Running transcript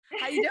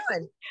you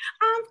doing?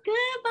 I'm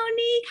good,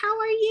 Monique. How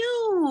are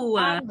you?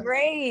 I'm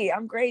great.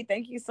 I'm great.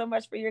 Thank you so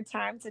much for your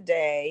time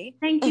today.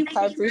 Thank you I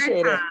for your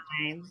appreciate it.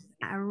 time.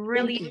 I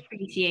really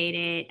appreciate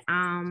it.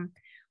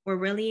 We're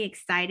really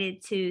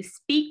excited to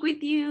speak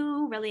with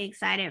you. Really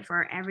excited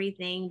for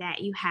everything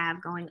that you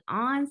have going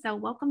on. So,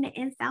 welcome to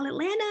Inside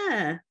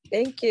Atlanta.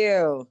 Thank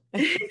you.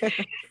 So,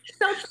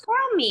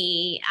 tell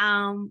me,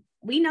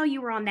 we know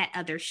you were on that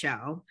other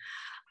show.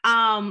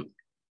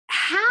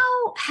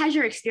 How has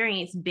your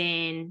experience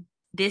been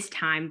this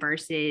time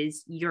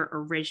versus your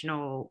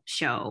original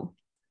show?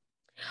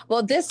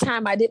 Well, this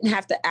time I didn't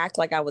have to act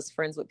like I was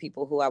friends with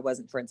people who I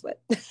wasn't friends with.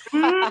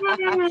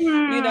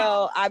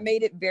 Mm. I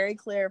made it very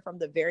clear from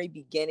the very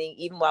beginning,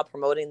 even while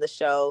promoting the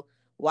show,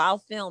 while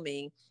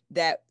filming,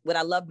 that what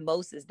I love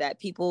most is that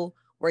people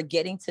were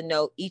getting to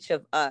know each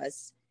of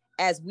us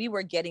as we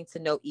were getting to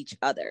know each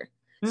other.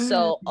 Mm.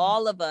 So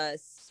all of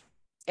us,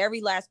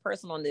 every last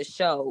person on this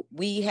show,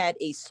 we had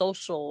a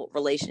social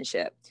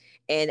relationship.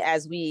 And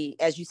as you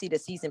see the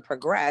season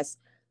progress,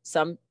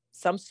 some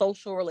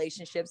social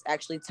relationships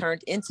actually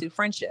turned into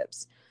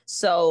friendships.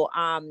 So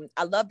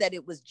I love that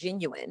it was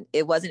genuine.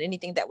 It wasn't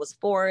anything that was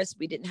forced.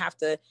 We didn't have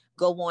to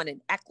go on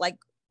and act like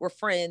we're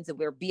friends and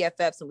we're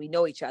BFFs and we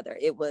know each other.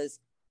 It was,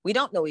 we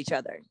don't know each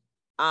other.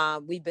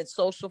 We've been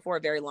social for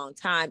a very long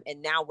time.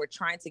 And now we're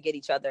trying to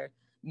getting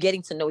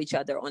to know each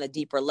other on a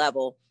deeper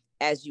level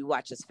as you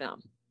watch us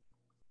film.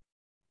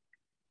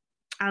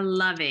 I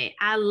love it.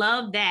 I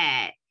love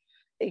that.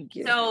 Thank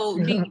you. So,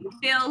 do you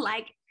feel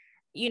like,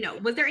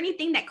 was there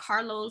anything that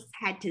Carlos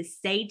had to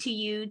say to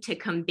you to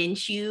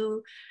convince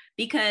you?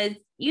 Because,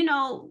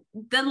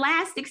 the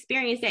last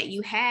experience that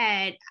you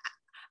had,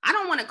 I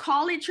don't want to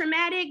call it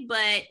traumatic,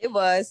 but it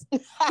was. Yeah.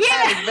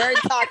 It was very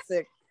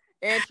toxic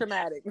and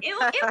traumatic. It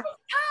was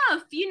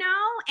tough,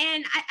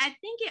 and I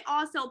think it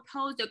also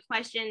posed a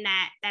question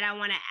that I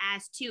want to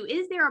ask too.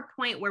 Is there a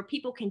point where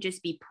people can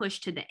just be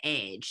pushed to the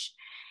edge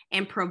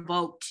and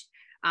provoked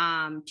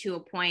to a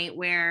point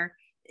where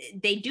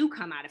they do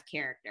come out of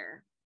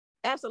character?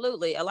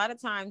 Absolutely. A lot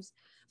of times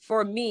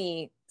for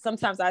me,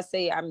 sometimes I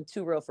say I'm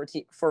too real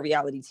for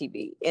reality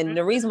TV. And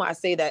the reason why I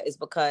say that is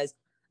because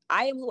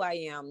I am who I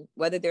am,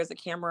 whether there's a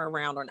camera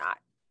around or not.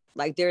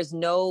 Like there's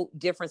no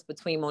difference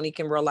between Monique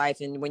in real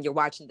life and when you're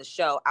watching the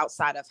show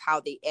outside of how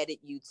they edit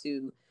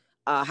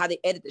how they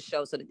edit the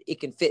show so that it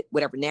can fit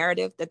whatever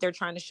narrative that they're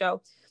trying to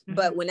show. Mm-hmm.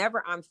 But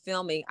whenever I'm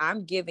filming,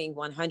 I'm giving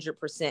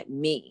 100%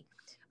 me.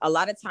 A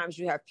lot of times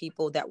you have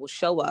people that will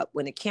show up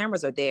when the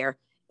cameras are there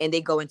and they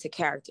go into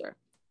character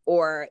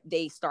or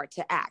they start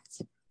to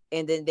act.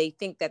 And then they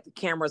think that the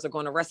cameras are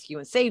going to rescue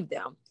and save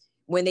them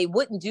when they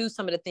wouldn't do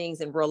some of the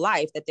things in real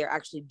life that they're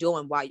actually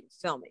doing while you're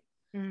filming.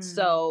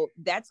 So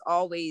that's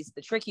always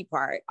the tricky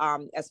part.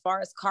 As far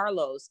as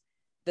Carlos,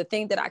 the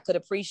thing that I could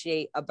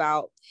appreciate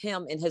about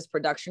him and his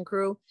production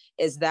crew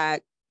is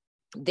that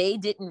they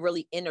didn't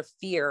really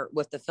interfere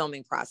with the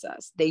filming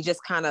process. They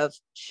just kind of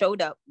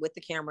showed up with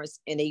the cameras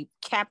and they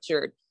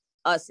captured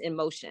us in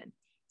motion.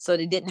 So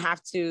they didn't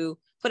have to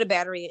put a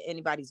battery in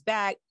anybody's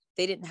back.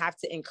 They didn't have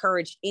to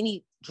encourage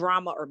any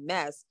drama or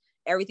mess.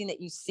 Everything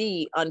that you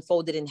see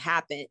unfolded and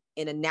happened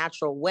in a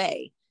natural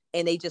way.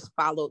 And they just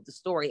followed the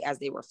story as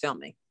they were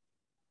filming.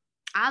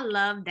 I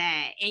love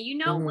that. And you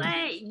know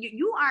what?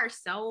 You are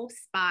so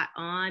spot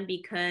on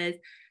because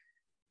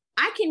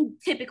I can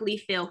typically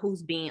feel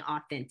who's being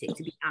authentic,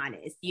 to be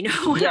honest, when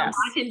I'm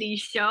watching these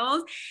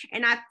shows.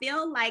 And I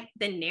feel like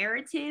the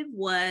narrative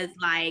was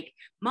like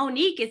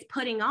Monique is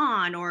putting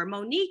on or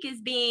Monique is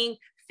being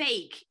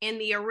fake in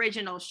the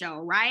original show,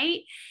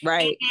 right?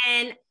 Right.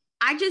 And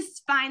I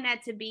just find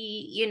that to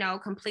be,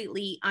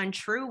 completely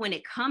untrue when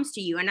it comes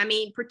to you. And I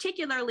mean,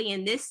 particularly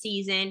in this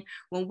season,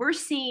 when we're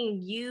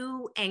seeing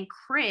you and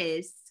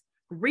Chris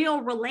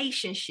real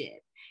relationship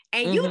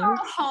and you don't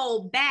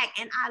hold back.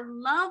 And I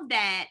love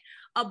that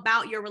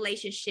about your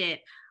relationship.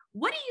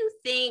 What do you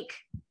think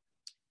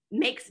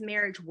makes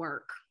marriage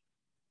work?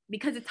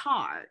 Because it's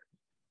hard.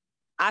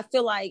 I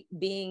feel like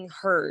being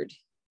heard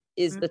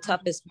is the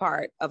toughest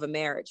part of a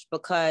marriage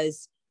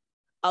because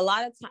a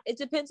lot of times it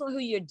depends on who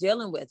you're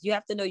dealing with. You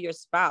have to know your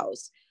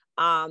spouse.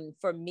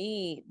 For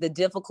me, the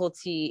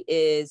difficulty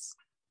is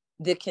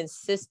the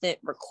consistent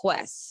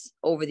requests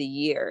over the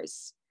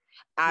years.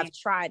 I've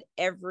tried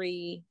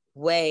every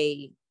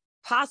way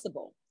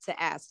possible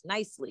to ask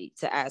nicely,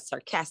 to ask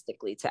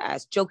sarcastically, to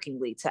ask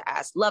jokingly, to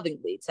ask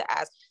lovingly, to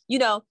ask,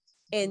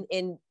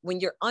 and when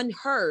you're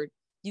unheard,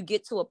 you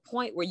get to a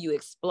point where you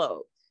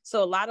explode.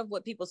 So a lot of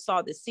what people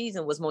saw this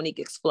season was Monique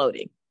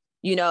exploding.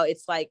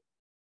 It's like,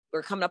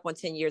 we're coming up on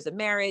 10 years of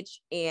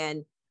marriage.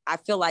 And I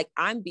feel like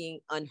I'm being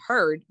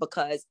unheard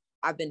because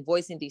I've been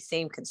voicing these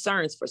same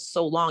concerns for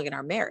so long in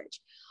our marriage.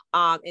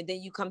 And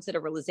then you come to the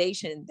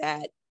realization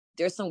that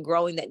there's some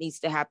growing that needs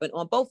to happen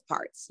on both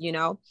parts,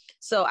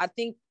 So I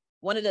think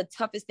one of the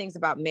toughest things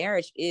about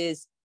marriage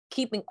is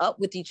keeping up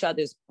with each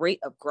other's rate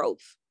of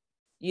growth,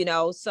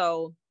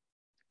 So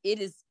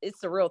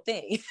it's a real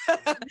thing.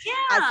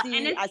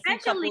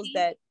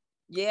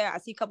 Yeah. I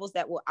see couples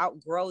that will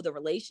outgrow the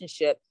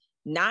relationship,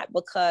 not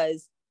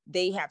because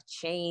they have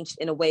changed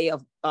in a way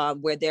of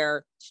where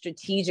they're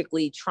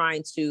strategically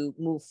trying to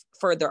move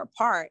further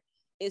apart.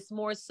 It's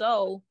more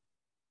so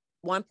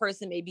one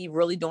person may be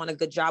really doing a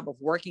good job of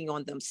working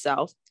on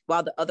themselves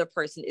while the other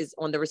person is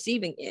on the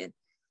receiving end,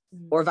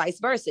 or vice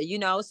versa,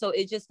 so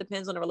it just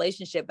depends on the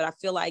relationship. But I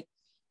feel like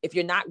if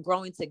you're not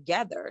growing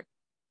together,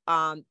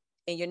 and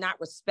you're not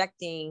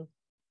respecting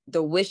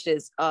the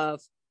wishes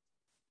of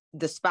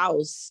the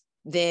spouse,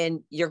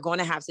 then you're going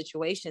to have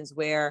situations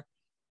where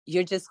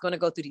you're just going to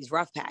go through these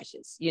rough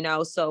patches,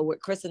 so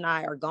what Chris and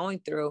I are going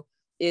through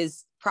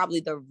is probably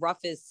the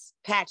roughest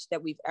patch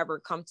that we've ever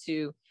come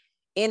to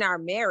in our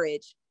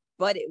marriage,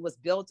 but it was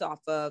built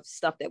off of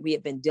stuff that we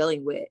have been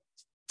dealing with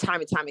time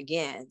and time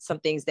again, some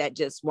things that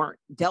just weren't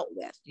dealt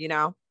with.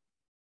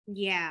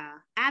 Yeah,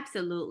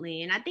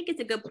 absolutely. And I think it's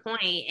a good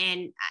point.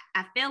 And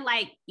I feel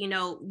like,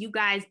 you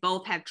guys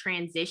both have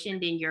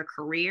transitioned in your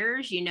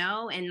careers,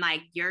 and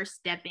like you're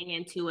stepping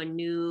into a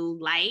new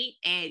light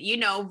and,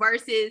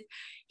 versus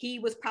he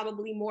was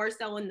probably more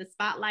so in the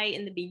spotlight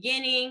in the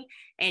beginning.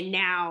 And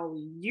now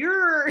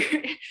you're,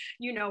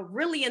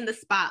 really in the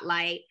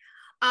spotlight.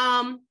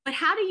 But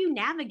how do you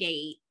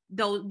navigate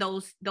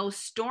those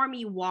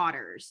stormy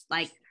waters?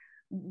 Like,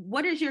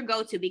 what is your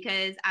go-to?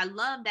 Because I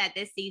love that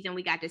this season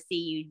we got to see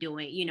you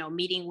doing,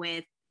 meeting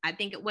with, I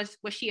think it was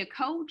she a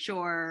coach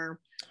or?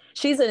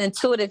 She's an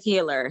intuitive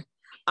healer.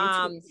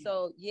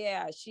 So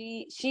yeah,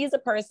 she's a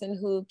person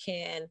who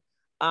can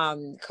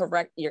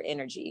correct your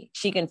energy.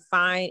 She can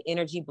find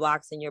energy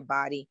blocks in your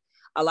body.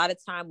 A lot of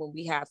time when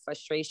we have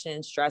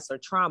frustration, stress, or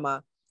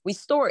trauma, we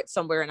store it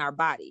somewhere in our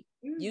body.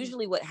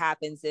 Usually what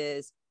happens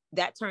is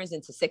that turns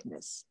into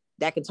sickness.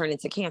 That can turn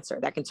into cancer.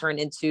 That can turn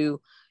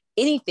into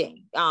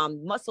anything,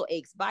 muscle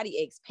aches, body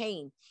aches,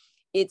 pain.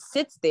 It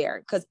sits there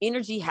because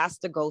energy has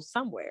to go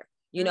somewhere,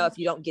 if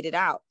you don't get it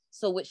out.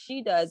 So what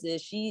she does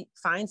is she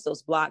finds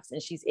those blocks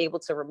and she's able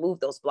to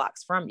remove those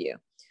blocks from you.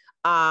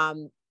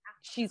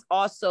 She's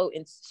also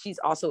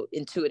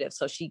intuitive,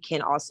 so she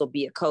can also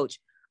be a coach.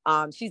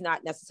 She's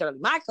not necessarily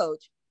my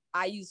coach.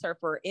 I use her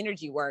for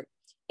energy work,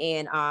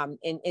 and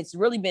it's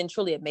really been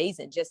truly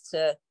amazing just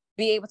to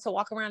be able to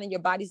walk around and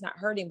your body's not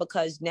hurting,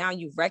 because now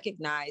you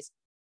recognize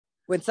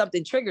when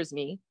something triggers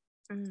me,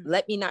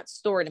 let me not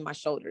store it in my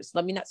shoulders.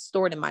 Let me not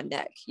store it in my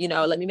neck.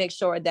 Let me make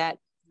sure that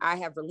I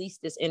have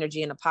released this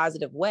energy in a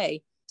positive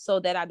way so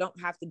that I don't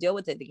have to deal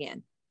with it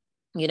again.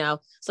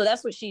 So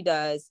that's what she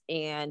does.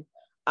 And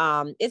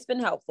it's been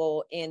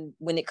helpful. And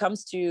when it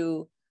comes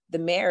to the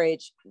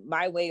marriage,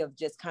 my way of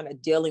just kind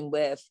of dealing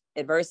with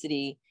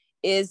adversity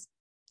is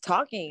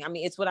talking. I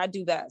mean, it's what I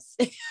do best.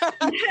 So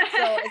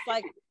it's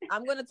like,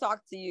 I'm going to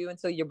talk to you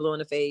until you're blue in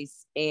the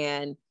face,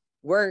 and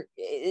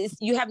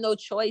you have no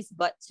choice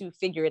but to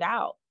figure it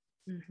out.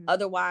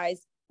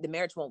 Otherwise the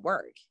marriage won't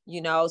work,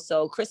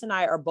 so Chris and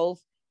I are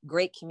both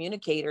great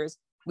communicators.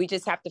 We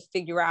just have to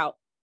figure out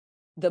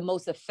the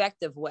most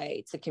effective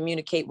way to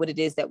communicate what it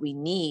is that we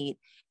need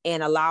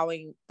and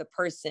allowing the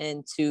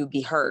person to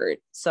be heard.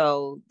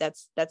 So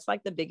that's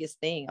like the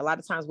biggest thing. A lot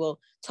of times we'll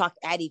talk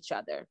at each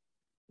other.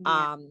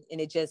 And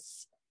it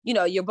just,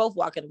 you're both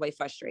walking away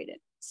frustrated.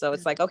 So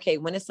it's like, okay,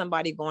 when is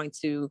somebody going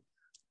to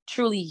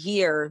truly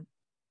hear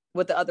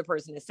what the other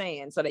person is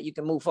saying so that you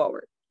can move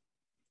forward?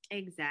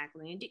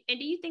 Exactly. And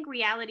do you think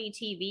reality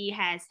TV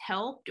has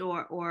helped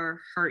or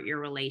hurt your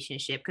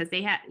relationship? Because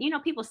they have,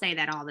 people say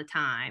that all the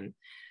time.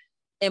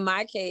 In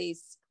my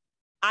case,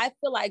 I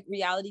feel like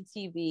reality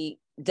TV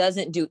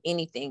doesn't do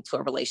anything to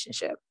a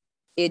relationship.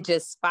 It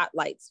just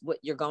spotlights what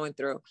you're going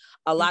through.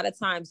 A lot of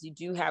times you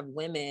do have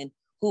women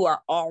who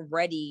are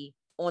already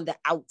on the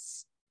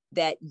outs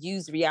that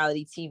use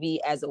reality TV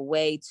as a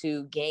way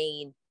to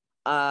gain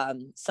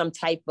some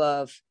type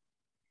of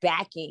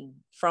backing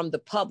from the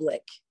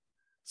public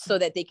so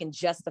that they can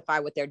justify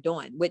what they're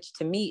doing, which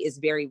to me is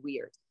very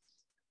weird.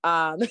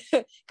 Because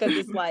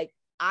it's like,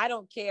 I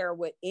don't care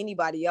what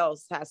anybody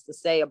else has to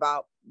say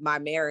about my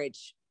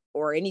marriage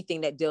or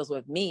anything that deals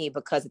with me,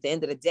 because at the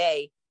end of the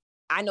day,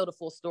 I know the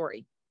full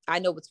story. I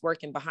know what's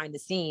working behind the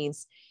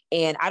scenes,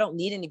 and I don't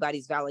need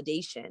anybody's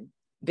validation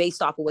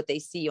based off of what they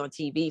see on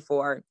TV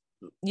for,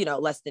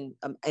 less than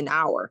an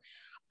hour.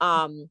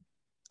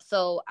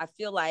 So I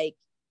feel like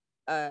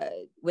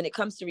when it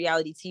comes to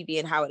reality TV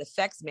and how it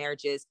affects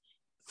marriages,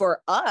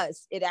 for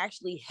us, it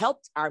actually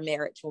helped our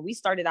marriage. When we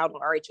started out on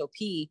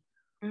RHOP,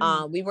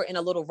 we were in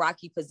a little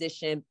rocky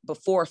position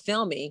before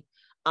filming,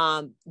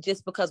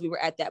 just because we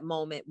were at that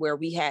moment where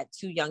we had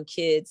 2 young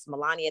kids.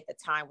 Milani at the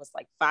time was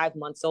like 5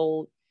 months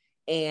old,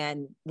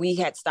 and we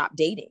had stopped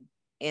dating.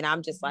 And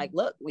I'm just like,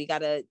 look,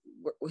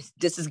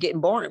 this is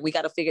getting boring. We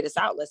got to figure this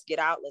out. Let's get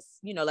out.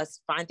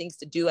 Let's find things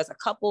to do as a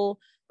couple.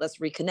 Let's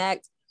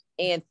reconnect.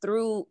 And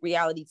through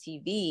reality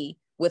TV,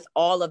 with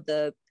all of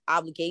the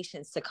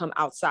obligations to come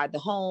outside the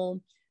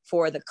home,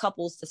 for the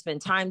couples to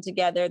spend time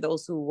together,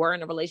 those who were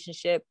in a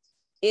relationship,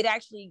 it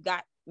actually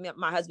got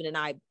my husband and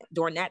I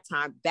during that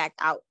time back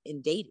out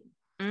in dating.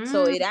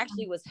 So it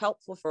actually was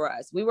helpful for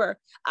us. We were,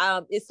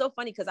 it's so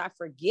funny because I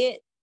forget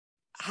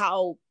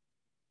how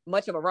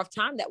much of a rough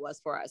time that was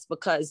for us,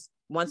 because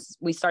once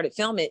we started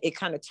filming, it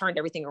kind of turned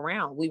everything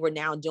around. We were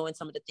now doing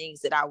some of the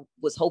things that I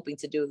was hoping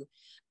to do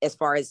as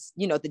far as,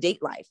 you know, the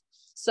date life.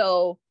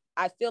 So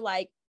I feel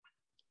like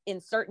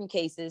in certain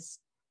cases,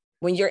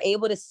 when you're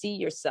able to see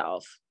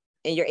yourself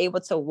and you're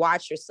able to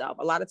watch yourself,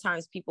 a lot of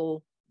times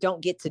people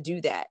don't get to do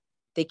that.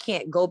 They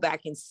can't go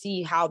back and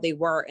see how they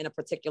were in a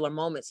particular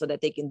moment so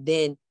that they can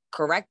then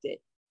correct it.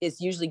 It's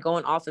usually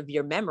going off of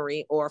your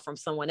memory or from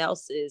someone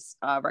else's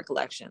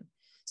recollection.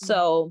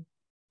 So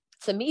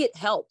to me, it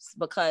helps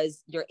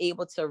because you're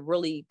able to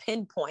really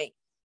pinpoint,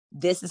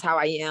 this is how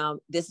I am.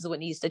 This is what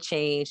needs to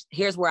change.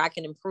 Here's where I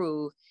can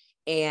improve.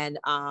 And,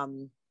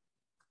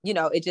 you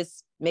know, it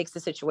just makes the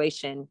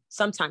situation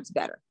sometimes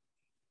better.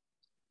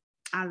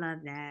 I love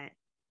that.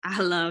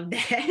 I love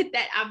that.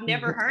 That I've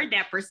never heard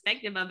that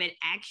perspective of it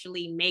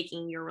actually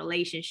making your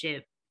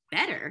relationship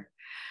better.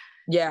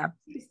 Yeah.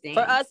 For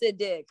us, it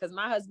did, because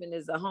my husband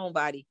is a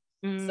homebody.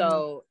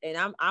 So, and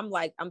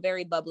I'm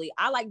very bubbly.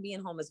 I like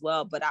being home as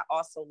well, but I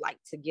also like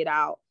to get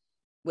out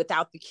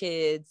without the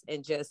kids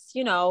and just,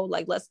 you know,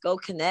 like, let's go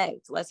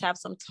connect. Let's have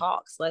some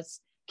talks. Let's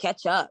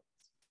catch up.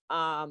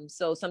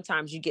 So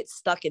sometimes you get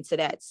stuck into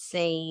that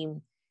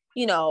same,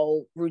 you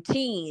know,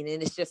 routine.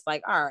 And it's just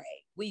like, all right,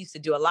 we used to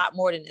do a lot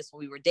more than this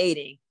when we were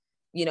dating.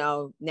 You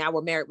know, now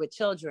we're married with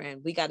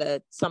children. We got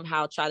to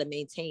somehow try to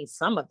maintain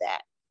some of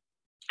that.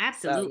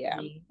 Absolutely.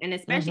 So, yeah. And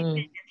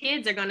especially the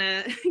kids are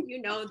gonna,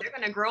 you know, they're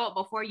gonna grow up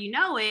before you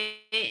know it,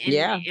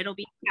 and it'll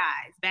be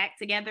guys back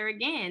together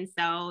again.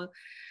 So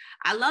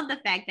I love the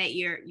fact that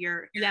you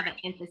have an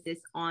emphasis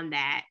on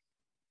that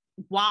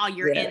while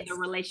you're in the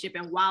relationship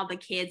and while the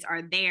kids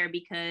are there,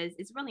 because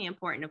it's really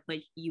important to put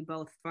you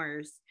both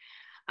first.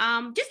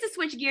 Just to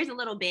switch gears a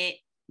little bit,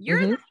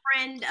 you're the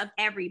friend of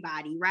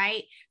everybody,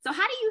 right? So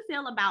how do you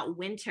feel about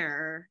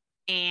Winter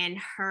and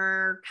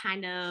her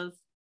kind of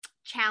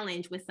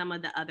challenge with some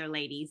of the other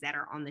ladies that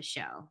are on the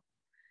show?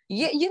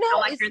 Yeah, you know,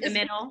 like you're in the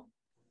middle.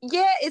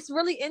 Yeah, it's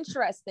really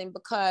interesting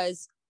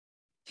because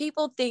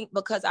people think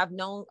because I've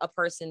known a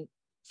person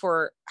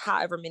for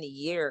however many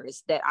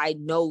years that I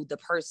know the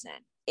person.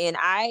 And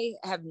I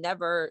have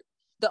never,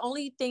 the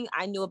only thing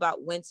I knew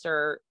about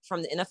Winter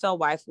from the NFL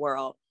wife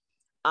world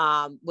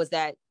was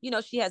that, you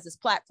know, she has this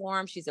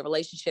platform. She's a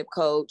relationship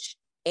coach,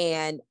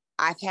 and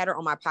I've had her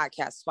on my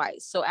podcast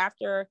twice. So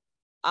after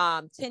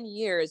 10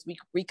 years, we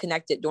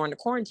reconnected during the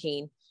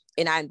quarantine,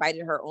 and I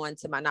invited her on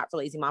to my Not for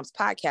Lazy Moms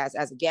podcast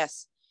as a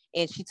guest.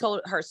 And she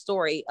told her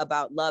story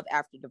about love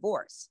after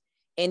divorce.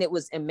 And it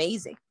was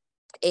amazing.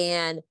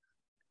 And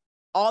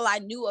all I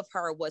knew of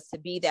her was to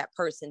be that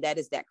person that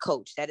is that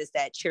coach, that is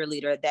that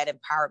cheerleader, that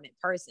empowerment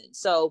person.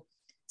 So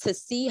to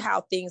see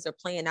how things are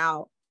playing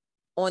out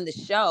on the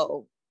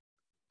show,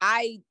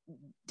 I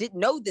didn't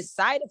know this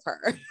side of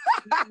her.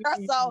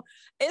 So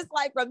it's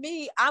like, for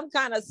me, I'm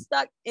kind of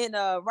stuck in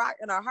a rock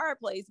and a hard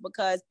place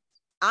because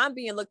I'm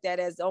being looked at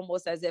as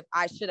almost as if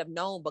I should have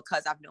known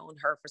because I've known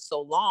her for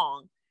so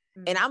long.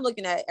 And I'm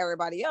looking at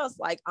everybody else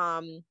like,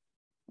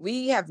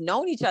 we have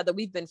known each other.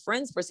 We've been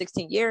friends for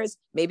 16 years.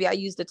 Maybe I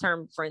use the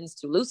term friends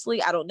too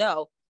loosely. I don't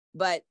know,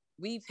 but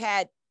we've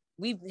had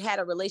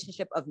a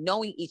relationship of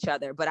knowing each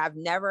other, but I've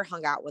never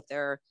hung out with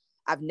her.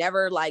 I've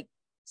never like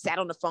sat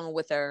on the phone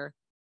with her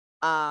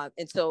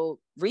until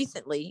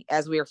recently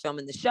as we were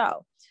filming the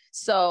show.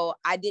 So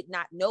I did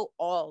not know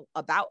all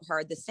about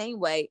her the same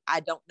way I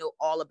don't know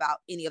all about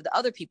any of the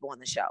other people on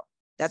the show.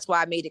 That's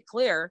why I made it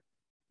clear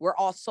we're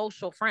all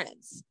social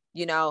friends,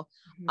 you know?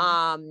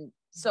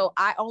 So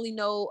I only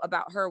know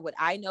about her what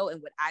I know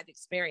and what I've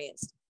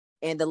experienced.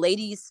 And the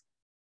ladies,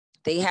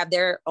 they have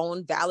their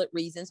own valid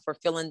reasons for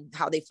feeling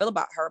how they feel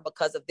about her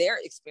because of their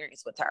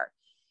experience with her.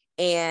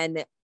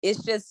 And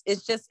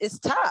it's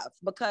tough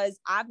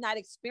because I've not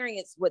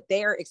experienced what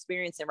they're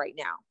experiencing right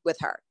now with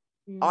her.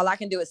 All I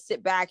can do is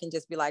sit back and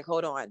just be like,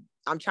 hold on.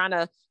 I'm trying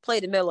to play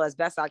the middle as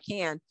best I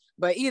can.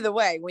 But either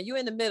way, when you're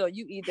in the middle,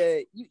 you're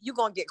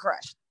going to get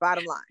crushed,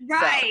 bottom line.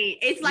 Right.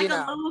 So, it's like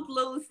a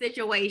lose-lose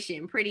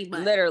situation, pretty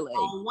much. Literally.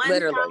 On one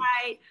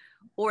side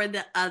or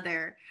the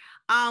other.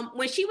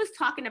 When she was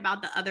talking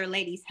about the other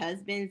ladies'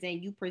 husbands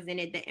and you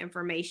presented the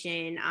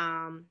information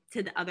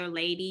to the other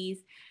ladies,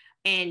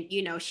 and,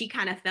 you know, she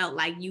kind of felt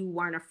like you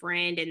weren't a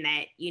friend and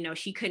that, you know,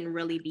 she couldn't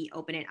really be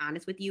open and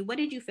honest with you. What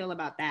did you feel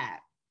about that?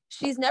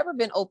 She's never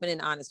been open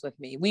and honest with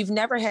me. We've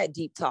never had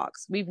deep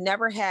talks. We've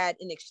never had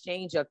an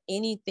exchange of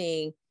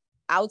anything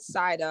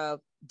outside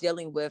of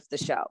dealing with the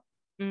show.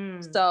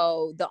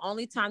 So the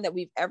only time that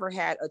we've ever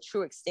had a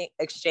true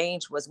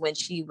exchange was when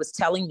she was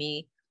telling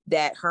me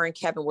that her and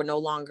Kevin were no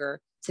longer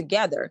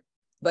together,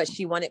 but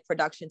she wanted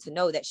production to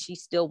know that she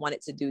still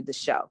wanted to do the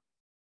show.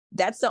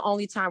 That's the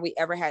only time we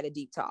ever had a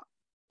deep talk.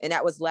 And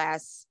that was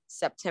last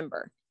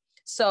September.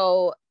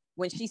 So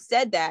when she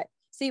said that,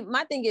 see,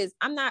 my thing is,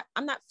 I'm not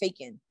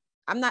faking.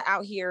 I'm not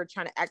out here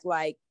trying to act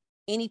like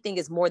anything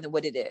is more than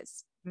what it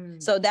is.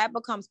 So that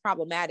becomes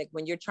problematic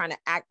when you're trying to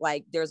act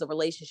like there's a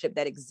relationship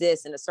that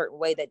exists in a certain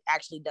way that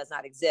actually does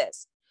not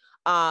exist.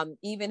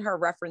 Even her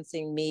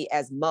referencing me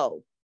as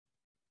Mo.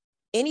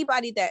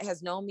 Anybody that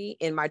has known me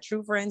and my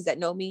true friends that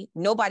know me,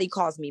 nobody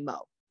calls me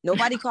Mo.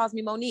 Nobody calls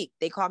me Monique.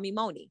 They call me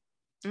Moni.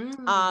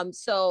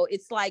 So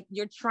it's like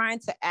you're trying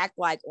to act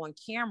like on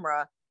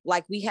camera,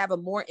 like we have a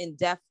more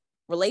in-depth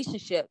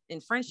relationship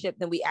and friendship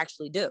than we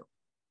actually do.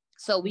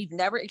 So we've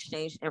never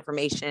exchanged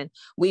information.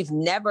 We've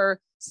never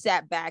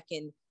sat back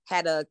and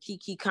had a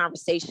kiki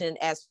conversation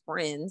as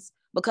friends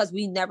because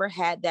we never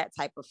had that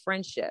type of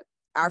friendship.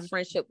 Our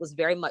friendship was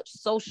very much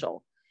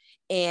social.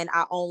 And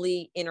I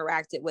only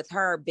interacted with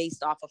her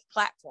based off of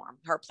platform,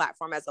 her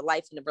platform as a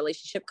life and a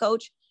relationship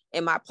coach,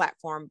 and my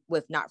platform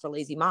with Not for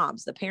Lazy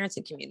Moms, the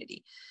parenting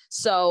community.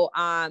 So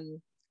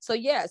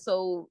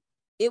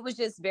it was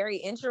just very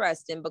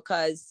interesting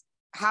because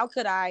how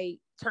could I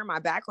turn my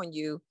back on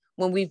you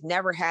when we've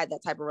never had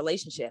that type of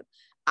relationship?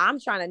 I'm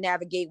trying to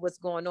navigate what's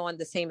going on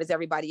the same as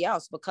everybody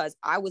else because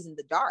I was in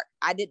the dark.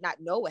 I did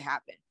not know what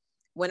happened.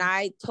 When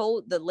I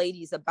told the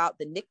ladies about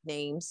the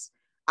nicknames,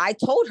 I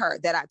told her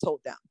that I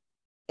told them.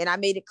 And I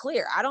made it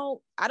clear. I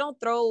don't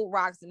throw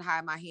rocks and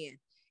hide my hand.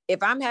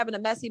 If I'm having a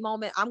messy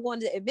moment, I'm going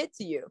to admit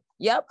to you.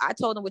 Yep, I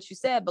told them what you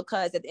said,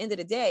 because at the end of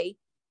the day,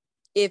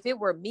 if it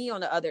were me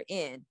on the other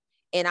end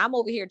and I'm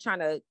over here trying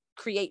to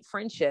create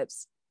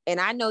friendships and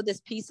I know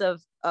this piece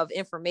of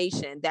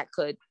information that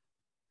could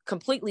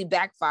completely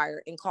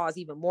backfire and cause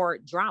even more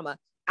drama,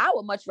 I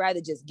would much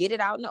rather just get it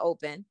out in the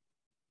open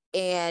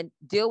and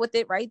deal with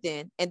it right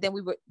then. And then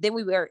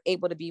we were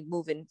able to be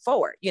moving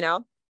forward, you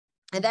know?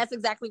 And that's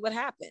exactly what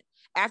happened.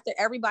 After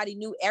everybody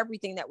knew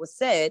everything that was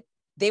said,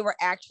 they were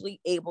actually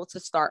able to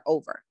start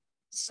over.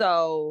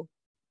 So,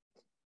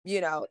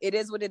 you know, it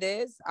is what it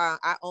is.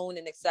 I own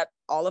and accept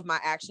all of my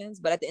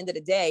actions. But at the end of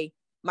the day,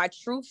 my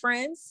true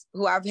friends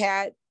who I've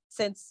had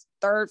since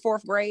 3rd,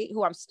 4th grade,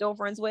 who I'm still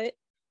friends with,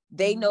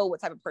 they know what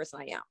type of person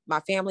I am.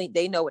 My family,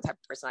 they know what type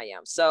of person I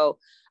am. So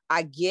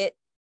I get,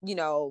 you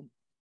know,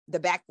 the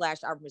backlash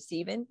I'm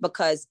receiving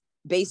because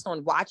based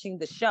on watching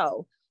the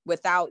show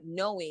without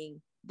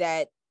knowing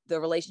that the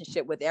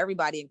relationship with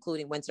everybody,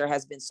 including Winter,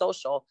 has been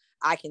social,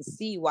 I can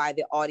see why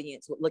the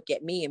audience would look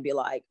at me and be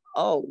like,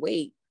 oh,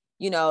 wait,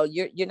 you know,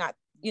 you're not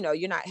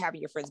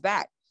having your friends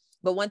back.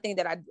 But one thing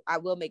that I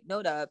will make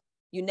note of,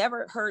 you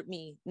never heard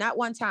me, not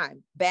one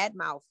time,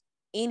 badmouth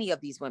any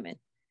of these women.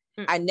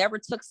 I never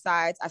took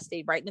sides. I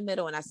stayed right in the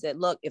middle and I said,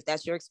 look, if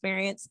that's your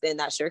experience, then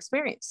that's your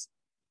experience.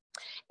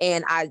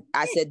 And I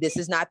said, this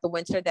is not the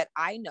Winter that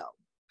I know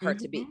her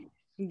to be.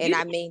 And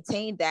I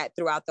maintained that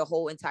throughout the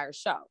whole entire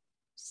show.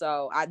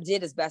 So I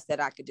did as best that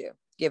I could do,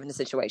 given the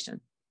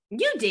situation.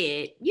 You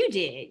did.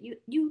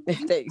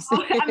 Thanks.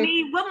 I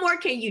mean, what more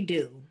can you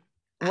do?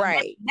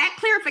 Right. That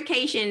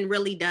clarification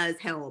really does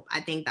help,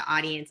 I think, the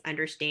audience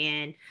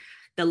understand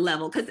the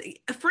level, because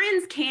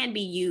friends can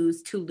be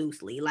used too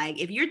loosely. Like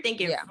if you're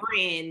thinking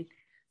friend,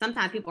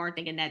 sometimes people are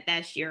thinking that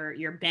that's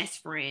your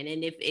best friend.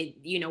 And if it,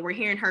 you know, we're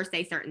hearing her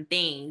say certain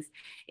things,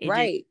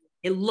 it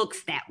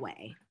looks that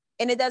way.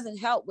 And it doesn't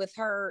help with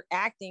her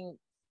acting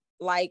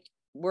like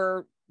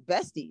we're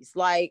besties.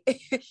 Like,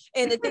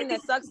 and the thing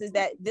that sucks is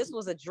that this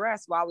was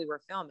addressed while we were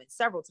filming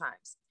several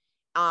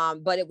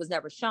times. But it was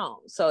never shown.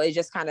 So it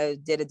just kind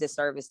of did a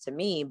disservice to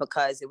me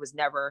because it was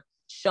never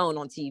shown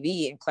on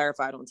TV and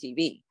clarified on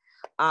TV.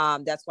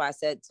 That's why I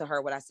said to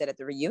her what I said at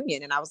the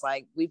reunion. And I was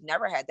like, we've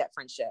never had that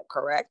friendship,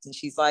 correct? And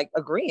she's like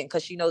agreeing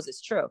because she knows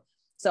it's true.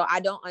 So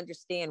I don't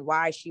understand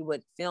why she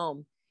would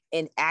film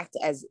and act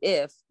as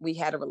if we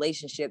had a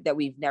relationship that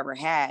we've never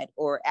had,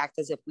 or act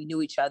as if we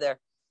knew each other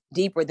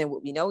deeper than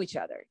what we know each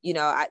other. You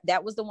know,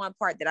 that was the one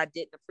part that I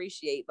didn't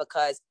appreciate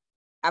because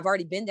I've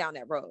already been down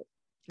that road.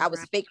 I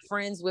was fake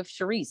friends with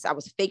Sharice. I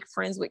was fake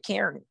friends with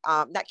Karen.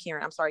 Not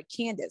Karen, I'm sorry,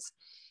 Candace.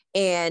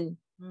 And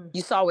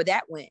you saw where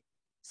that went.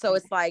 So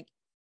it's like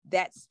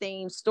that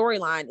same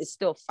storyline is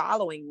still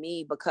following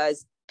me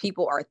because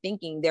people are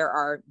thinking there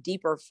are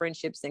deeper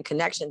friendships and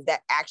connections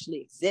that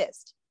actually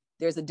exist.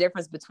 There's a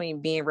difference between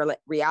being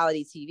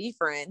reality TV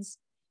friends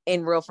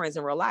and real friends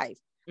in real life.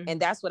 And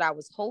that's what I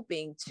was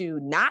hoping to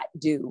not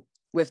do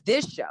with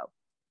this show.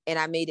 And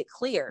I made it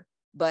clear.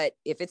 But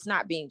if it's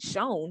not being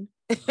shown,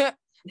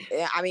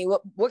 I mean,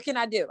 what can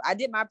I do? I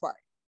did my part.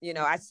 You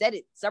know, I said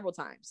it several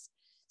times.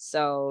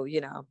 So,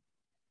 you know,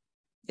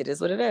 it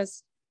is what it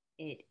is.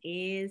 It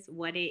is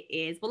what it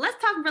is. Well,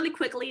 let's talk really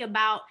quickly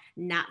about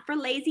Not for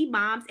Lazy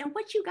Moms and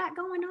what you got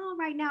going on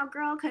right now,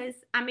 girl. Because,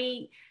 I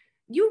mean,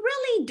 you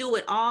really do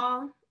it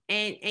all.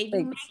 And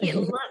you make it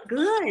look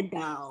good,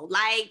 though.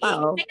 Like,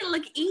 you make it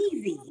look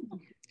easy.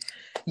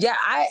 Yeah,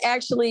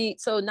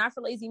 so Not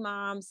for Lazy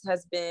Moms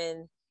has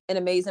been an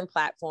amazing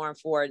platform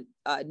for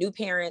new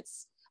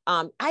parents.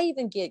 I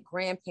even get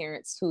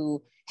grandparents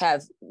who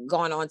have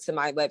gone onto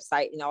my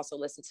website and also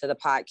listen to the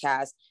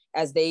podcast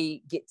as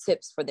they get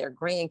tips for their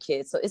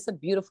grandkids. So it's a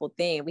beautiful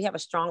thing. We have a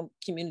strong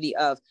community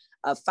of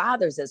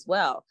fathers as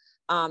well.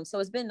 So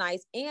it's been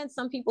nice. And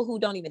some people who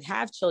don't even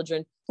have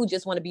children who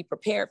just want to be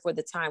prepared for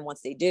the time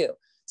once they do.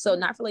 So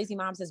Not for Lazy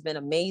Moms has been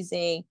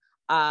amazing.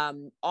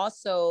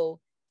 Also,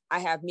 I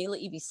have Mila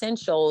Eve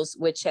Essentials,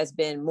 which has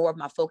been more of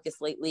my focus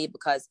lately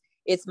because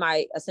it's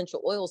my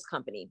essential oils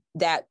company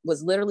that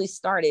was literally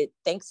started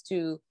thanks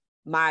to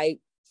my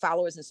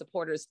followers and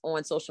supporters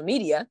on social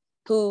media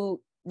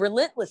who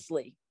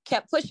relentlessly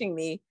kept pushing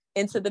me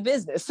into the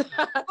business.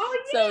 Oh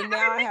So yeah,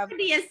 now I have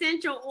the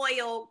essential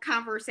oil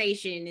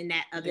conversation in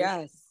that other.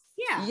 yes.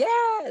 Yeah.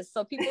 Yes.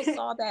 So people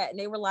saw that and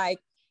they were like,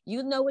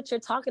 you know what you're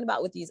talking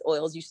about with these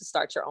oils. You should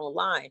start your own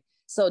line.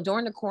 So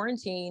during the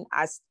quarantine,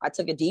 I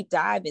took a deep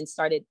dive and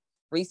started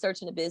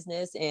researching the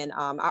business. And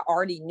I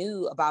already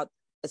knew about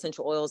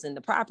essential oils and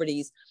the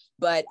properties,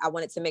 but I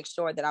wanted to make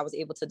sure that I was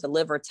able to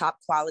deliver top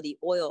quality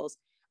oils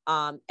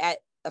at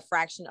a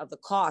fraction of the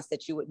cost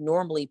that you would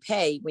normally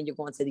pay when you're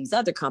going to these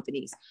other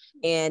companies.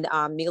 And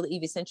Mila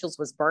Eve Essentials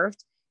was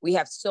birthed. We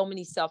have so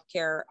many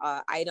self-care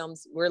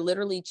items. We're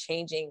literally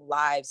changing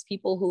lives.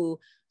 People who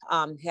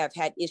have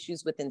had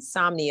issues with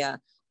insomnia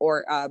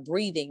or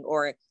breathing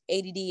or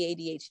ADD,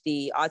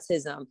 ADHD,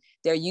 autism,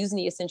 they're using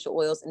the essential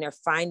oils and they're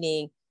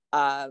finding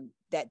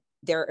that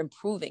they're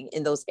improving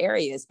in those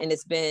areas. And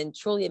it's been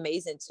truly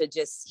amazing to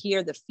just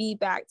hear the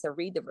feedback, to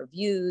read the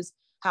reviews,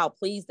 how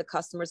pleased the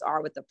customers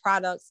are with the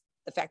products,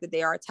 the fact that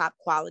they are top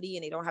quality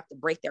and they don't have to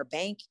break their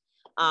bank.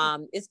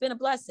 It's been a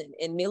blessing.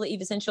 And Mila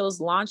Eve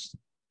Essentials launched.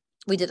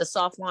 We did a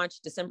soft launch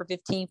December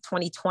 15th,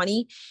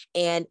 2020,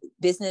 and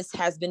business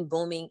has been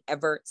booming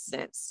ever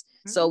since.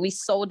 Mm-hmm. So we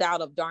sold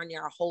out of darn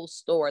near our whole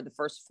store the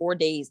first 4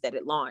 days that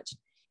it launched.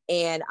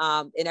 And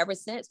ever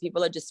since,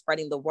 people are just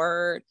spreading the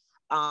word.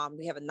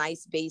 We have a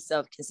nice base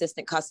of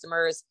consistent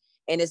customers,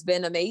 and it's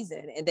been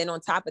amazing. And then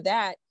on top of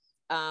that,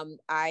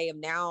 I am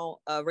now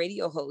a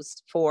radio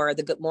host for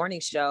the Good Morning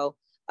Show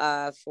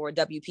for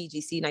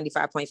WPGC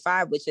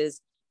 95.5, which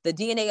is the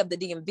DNA of the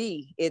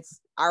DMV.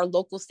 It's our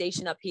local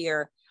station up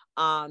here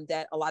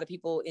that a lot of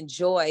people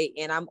enjoy.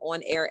 And I'm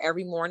on air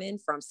every morning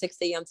from 6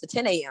 a.m. to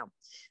 10 a.m.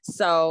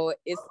 So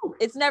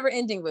it's never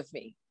ending with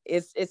me.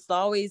 It's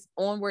always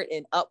onward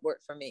and upward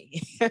for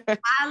me.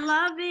 I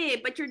love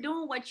it, but you're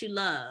doing what you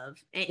love.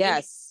 And,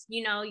 yes.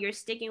 And, you're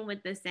sticking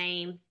with the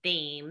same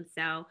theme.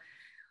 So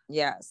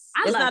yes,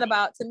 it's not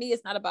about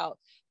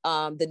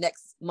the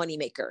next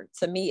moneymaker.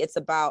 To me, it's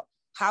about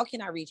how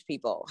can I reach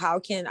people? How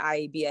can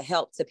I be a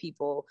help to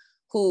people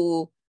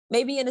who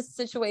may be in a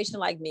situation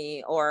like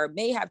me, or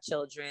may have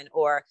children,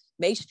 or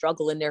may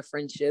struggle in their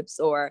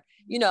friendships, or,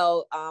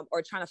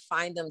 or trying to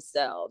find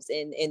themselves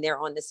and they're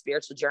on this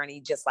spiritual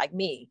journey, just like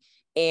me,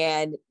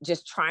 and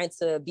just trying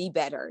to be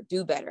better,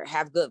 do better,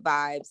 have good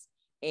vibes,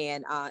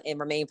 and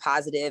remain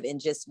positive and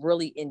just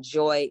really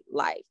enjoy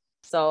life.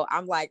 So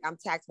I'm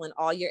tackling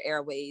all your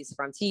airways,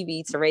 from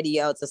TV to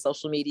radio to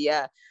social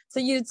media to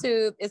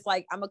YouTube. It's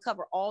like I'm gonna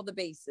cover all the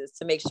bases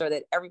to make sure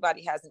that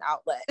everybody has an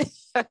outlet.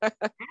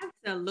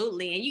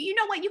 Absolutely. And you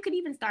know what? You could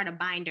even start a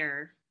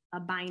binder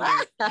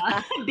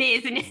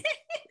business.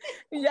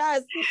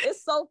 Yes,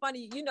 it's so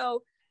funny.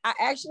 I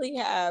actually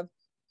have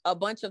a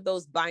bunch of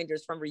those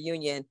binders from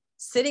reunion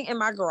sitting in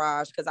my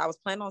garage because I was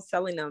planning on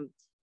selling them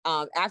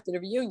after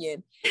the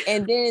reunion,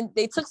 and then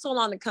they took so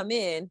long to come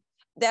in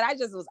that I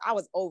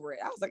was over it.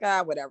 I was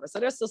like, whatever. So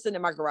they're still sitting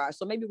in my garage.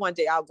 So maybe one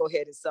day I'll go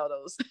ahead and sell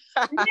those.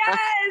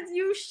 Yes,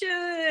 you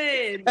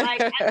should.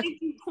 Like, I think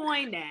you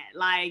coined that.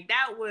 Like,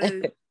 that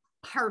was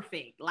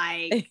perfect.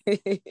 Like,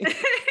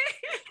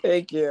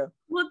 thank you.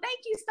 Well, thank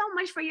you so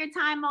much for your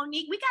time,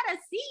 Monique. We gotta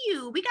see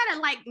you. We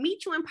gotta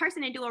meet you in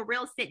person and do a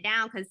real sit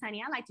down. Cause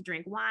honey, I like to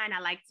drink wine.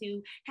 I like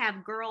to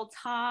have girl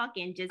talk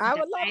and just. I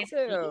would love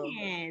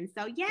to.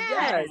 So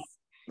yes.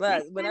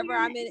 But whenever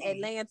I'm in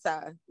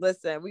Atlanta,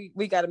 listen,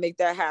 we got to make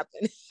that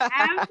happen.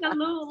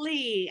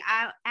 Absolutely.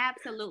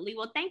 Absolutely.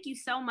 Well, thank you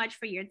so much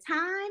for your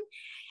time.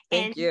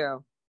 Thank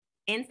you.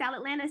 In South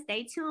Atlanta,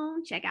 stay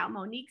tuned. Check out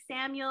Monique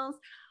Samuels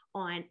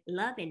on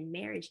Love and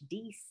Marriage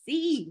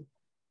DC.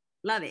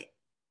 Love it.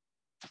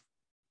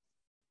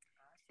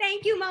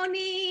 Thank you,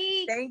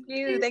 Monique. Thank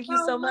you. Thank you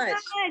so much.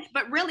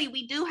 But really,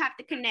 we do have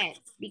to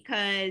connect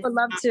because would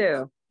love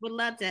to.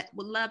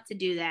 Would love to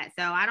do that.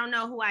 So I don't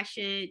know who I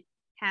should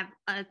have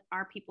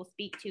our people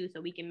speak to so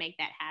we can make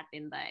that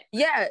happen. But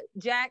yeah,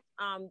 Jack,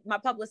 my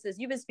publicist,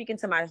 you've been speaking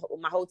to my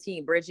whole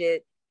team,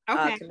 Bridget,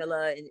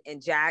 Camilla,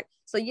 and Jack.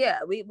 So yeah,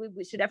 we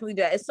should definitely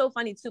do that. It's so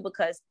funny too,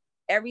 because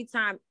every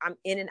time I'm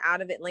in and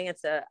out of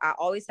Atlanta, I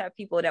always have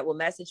people that will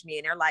message me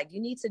and they're like,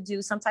 you need to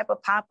do some type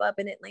of pop-up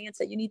in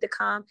Atlanta. You need to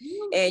come.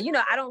 And,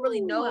 I don't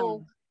really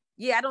know.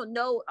 Yeah, I don't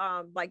know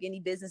like any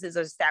businesses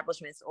or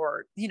establishments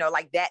or,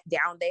 like that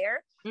down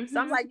there. Mm-hmm.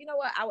 So I'm like, you know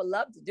what? I would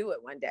love to do it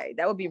one day.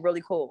 That would be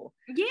really cool.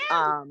 Yeah.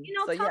 Talk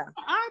to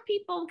our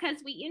people because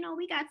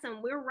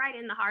we're right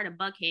in the heart of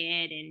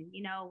Buckhead and,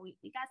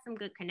 we got some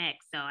good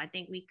connects. So I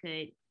think we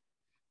could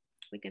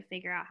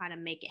figure out how to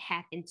make it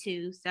happen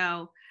too.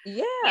 So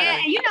yeah,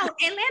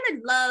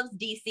 Atlanta loves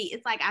DC.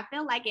 It's like, I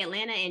feel like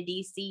Atlanta and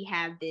DC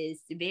have this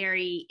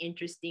very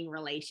interesting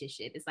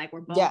relationship. It's like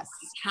we're both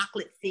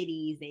chocolate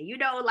cities and,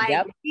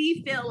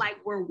 we feel like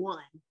we're one,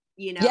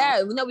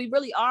 Yeah, no, we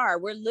really are.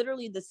 We're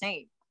literally the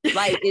same.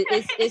 Like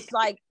it's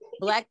like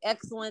Black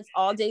excellence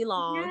all day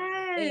long.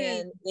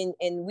 Yes.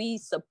 And we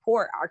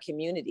support our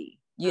community,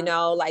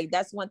 like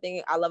that's one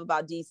thing I love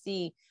about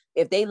DC.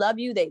 If they love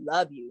you, they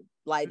love you.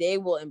 Like they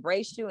will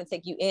embrace you and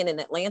take you in. And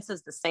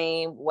Atlanta's the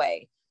same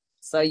way.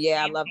 So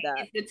yeah, I love that.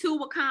 It's the two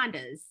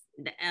Wakandas.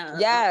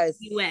 Yes.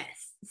 US.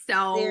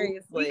 So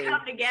Seriously. we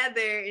come together,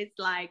 it's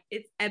like,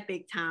 it's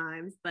epic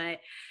times. But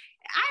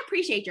I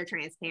appreciate your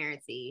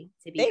transparency,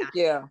 to be honest.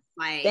 You.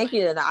 Like, thank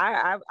you. And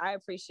I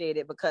appreciate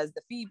it, because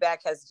the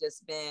feedback has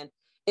just been,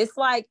 it's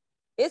like,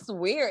 it's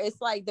weird. It's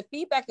like the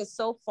feedback is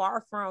so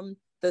far from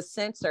the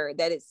center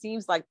that it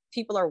seems like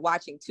people are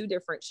watching two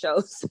different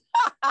shows.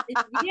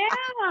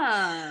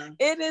 yeah.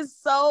 It is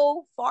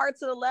so far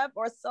to the left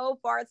or so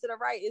far to the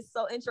right. It's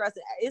so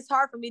interesting. It's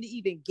hard for me to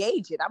even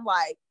gauge it. I'm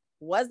like,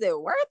 was it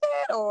worth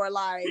it? Or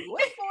like,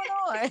 what's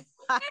going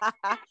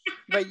on?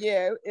 But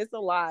yeah, it's a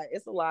lot.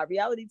 It's a lot.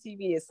 Reality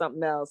TV is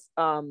something else.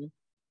 I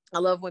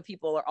love when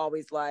people are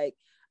always like,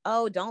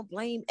 oh, don't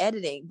blame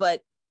editing.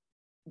 But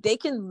they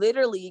can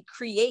literally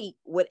create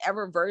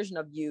whatever version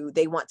of you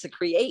they want to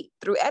create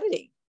through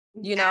editing,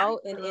 you know?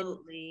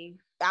 Absolutely.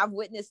 And I've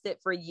witnessed it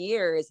for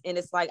years. And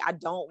it's like, I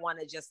don't want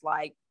to just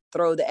like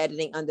throw the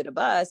editing under the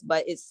bus,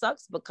 but it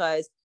sucks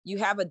because you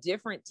have a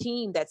different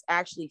team that's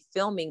actually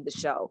filming the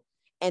show.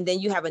 And then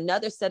you have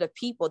another set of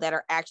people that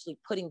are actually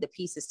putting the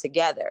pieces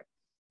together.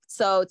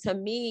 So to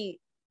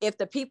me, if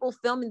the people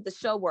filming the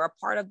show were a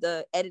part of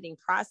the editing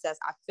process,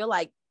 I feel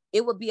like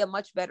it would be a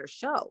much better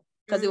show,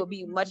 because it would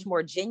be much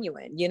more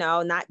genuine, you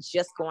know, not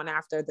just going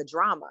after the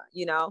drama,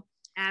 you know?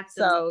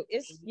 Absolutely.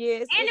 So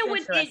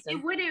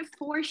it wouldn't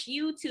force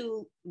you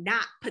to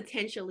not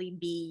potentially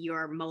be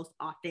your most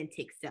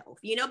authentic self,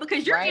 you know,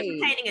 because you're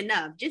entertaining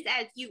enough just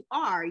as you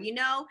are, you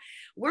know.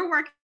 We're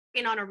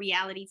working on a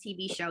reality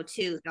TV show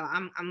too. So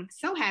I'm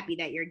so happy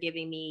that you're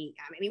giving me,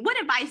 I mean, what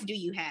advice do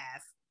you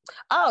have?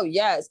 Oh,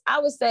 yes. I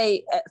would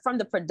say from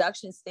the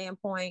production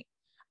standpoint,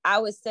 I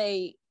would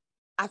say,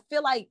 I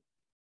feel like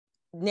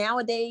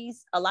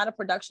nowadays, a lot of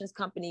productions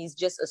companies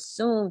just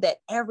assume that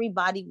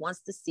everybody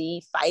wants to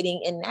see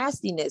fighting and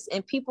nastiness,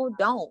 and people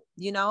don't,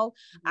 you know.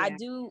 Yeah. I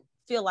do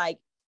feel like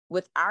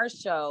with our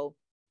show,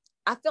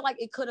 I feel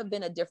like it could have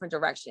been a different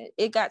direction.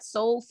 It got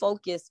so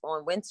focused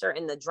on Winter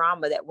and the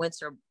drama that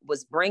Winter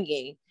was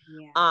bringing,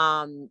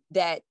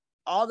 that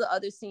all the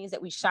other scenes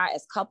that we shot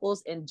as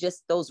couples and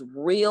just those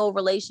real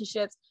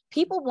relationships,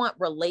 people want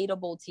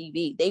relatable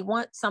TV. They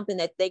want something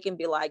that they can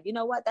be like, you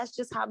know what, that's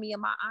just how me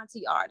and my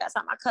auntie are. That's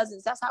how my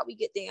cousins, that's how we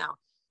get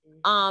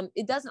down.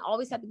 It doesn't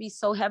always have to be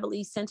so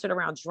heavily centered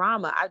around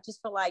drama. I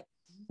just feel like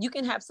you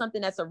can have something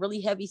that's a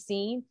really heavy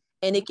scene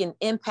and it can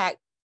impact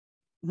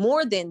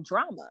more than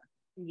drama.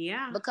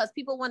 Yeah. Because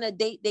people want to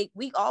date,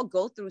 we all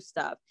go through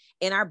stuff.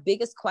 And our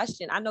biggest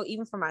question, I know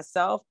even for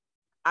myself,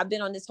 I've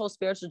been on this whole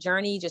spiritual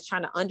journey, just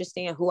trying to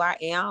understand who I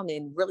am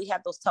and really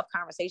have those tough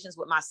conversations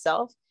with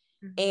myself.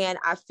 And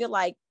I feel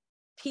like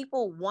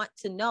people want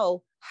to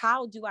know,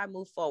 how do I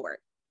move forward?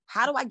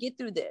 How do I get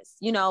through this?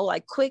 You know,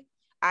 like Quick,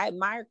 I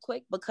admire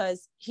Quick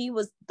because he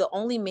was the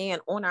only man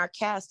on our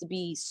cast to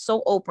be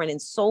so open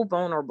and so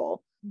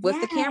vulnerable with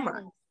the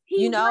camera.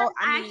 You know,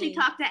 I actually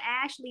talked to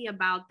Ashley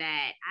about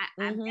that.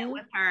 I met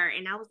with her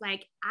and I was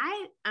like,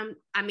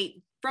 I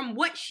mean, from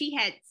what she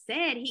had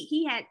said,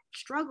 he had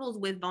struggles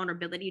with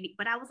vulnerability,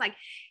 but I was like,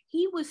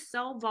 he was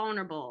so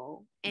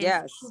vulnerable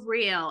and so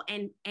real.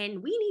 And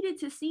we needed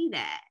to see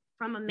that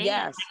from a man,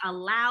 like,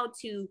 allowed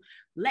to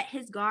let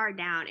his guard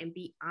down and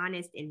be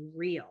honest and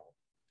real.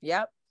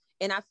 Yep.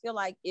 And I feel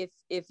like if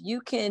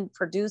you can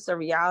produce a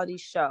reality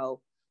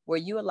show where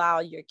you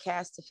allow your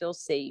cast to feel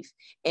safe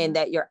and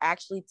that you're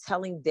actually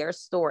telling their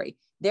story,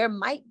 there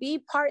might be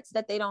parts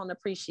that they don't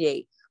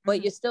appreciate,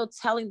 but you're still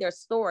telling their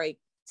story.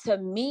 To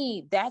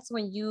me, that's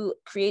when you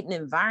create an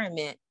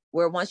environment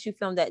where once you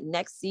film that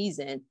next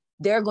season,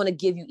 they're going to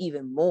give you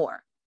even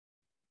more.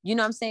 You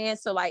know what I'm saying?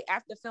 So like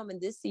after filming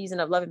this season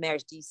of Love and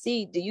Marriage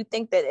DC, do you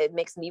think that it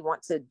makes me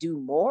want to do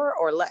more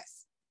or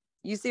less?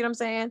 You see what I'm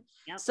saying?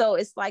 Yep. So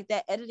it's like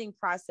that editing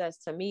process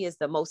to me is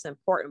the most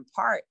important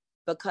part,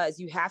 because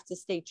you have to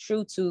stay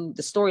true to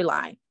the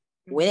storyline,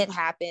 when it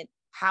happened,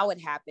 how it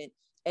happened.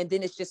 And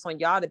then it's just on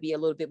y'all to be a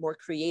little bit more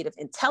creative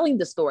in telling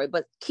the story,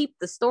 but keep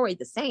the story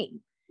the same.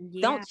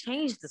 Don't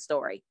change the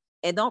story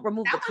and don't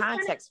remove the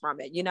context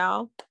from it, you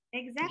know?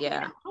 Exactly.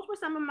 Yeah. Those were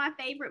some of my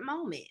favorite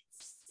moments.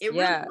 It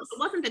really it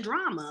wasn't the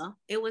drama.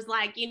 It was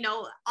like, you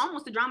know,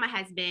 almost the drama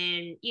has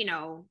been, you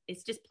know,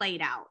 it's just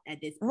played out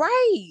at this point.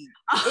 Right.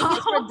 It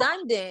gets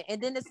redundant.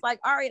 And then it's like,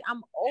 all right,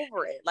 I'm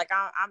over it. Like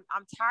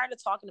I'm tired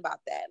of talking about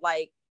that.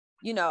 Like,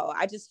 you know,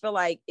 I just feel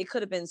like it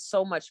could have been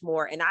so much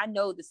more. And I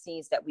know the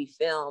scenes that we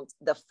filmed,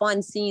 the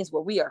fun scenes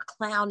where we are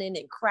clowning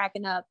and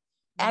cracking up,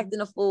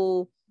 acting a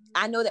fool.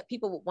 I know that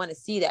people would want to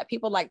see that.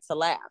 People like to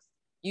laugh,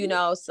 you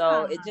know,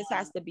 so it just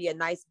has to be a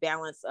nice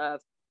balance of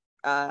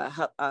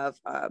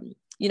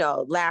you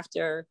know,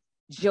 laughter,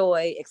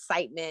 joy,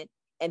 excitement.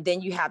 And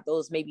then you have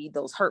maybe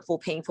those hurtful,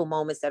 painful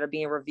moments that are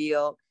being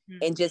revealed.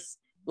 And just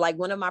like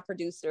one of my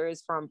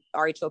producers from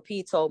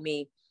RHOP told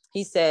me,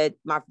 he said,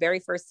 my very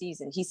first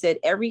season, he said,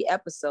 every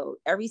episode,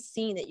 every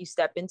scene that you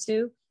step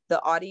into,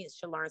 the audience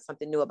should learn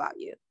something new about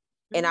you.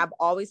 And I've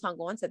always hung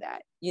on to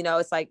that. You know,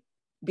 it's like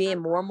being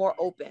more and more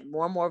open,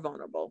 more and more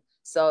vulnerable.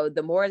 So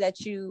the more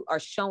that you are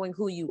showing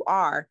who you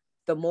are,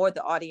 the more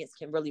the audience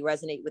can really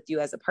resonate with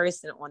you as a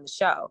person on the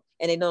show,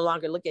 and they no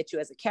longer look at you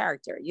as a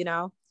character, you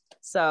know?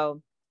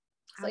 So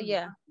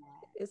yeah,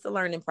 it's a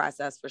learning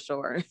process for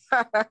sure.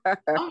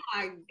 Oh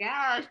my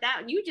gosh,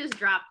 that you just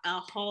dropped a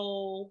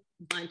whole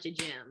bunch of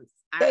gems.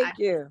 Thank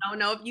you. I don't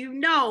know if you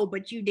know,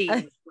 but you did.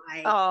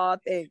 Like, oh,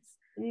 thanks.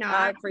 No,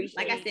 I appreciate.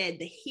 Like I said,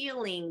 the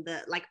healing,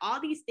 the like all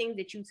these things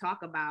that you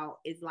talk about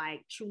is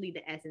like truly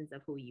the essence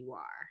of who you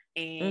are,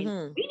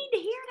 and we need to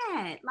hear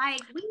that. Like,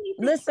 we need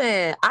to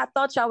listen. I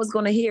thought y'all was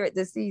going to hear it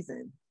this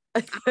season.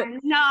 I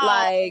know,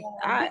 like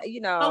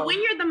but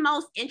when you're the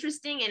most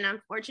interesting, and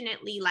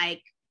unfortunately,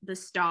 like the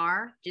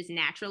star, just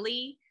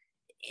naturally,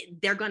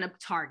 they're gonna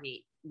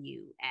target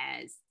you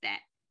as that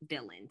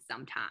villain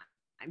sometimes.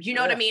 You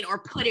know what I mean? Or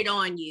put it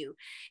on you.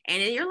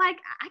 And then you're like,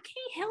 I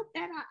can't help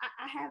that.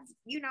 I have,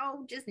 you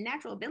know, just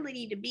natural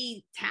ability to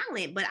be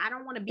talent, but I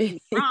don't want to be in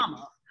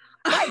drama.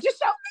 Right, just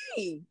show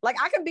me. Like,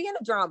 I can be in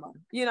a drama,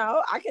 you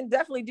know, I can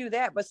definitely do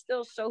that, but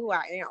still show who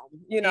I am,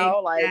 you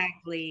know,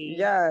 exactly.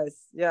 Like,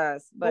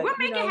 yes. But we'll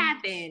make it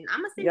happen. I'm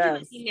gonna send you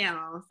an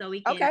email so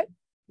we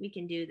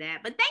can do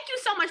that. But thank you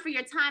so much for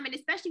your time, and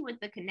especially with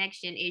the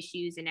connection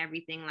issues and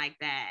everything like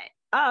that.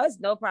 Oh, it's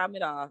no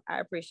problem at all. I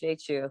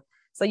appreciate you.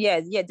 So yeah,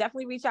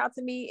 definitely reach out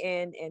to me,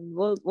 and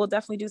we'll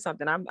definitely do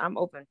something. I'm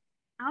open.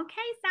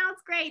 Okay, sounds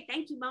great.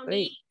 Thank you, Monique.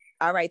 Great.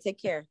 All right, take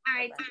care. All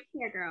right,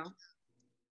 take care, girl.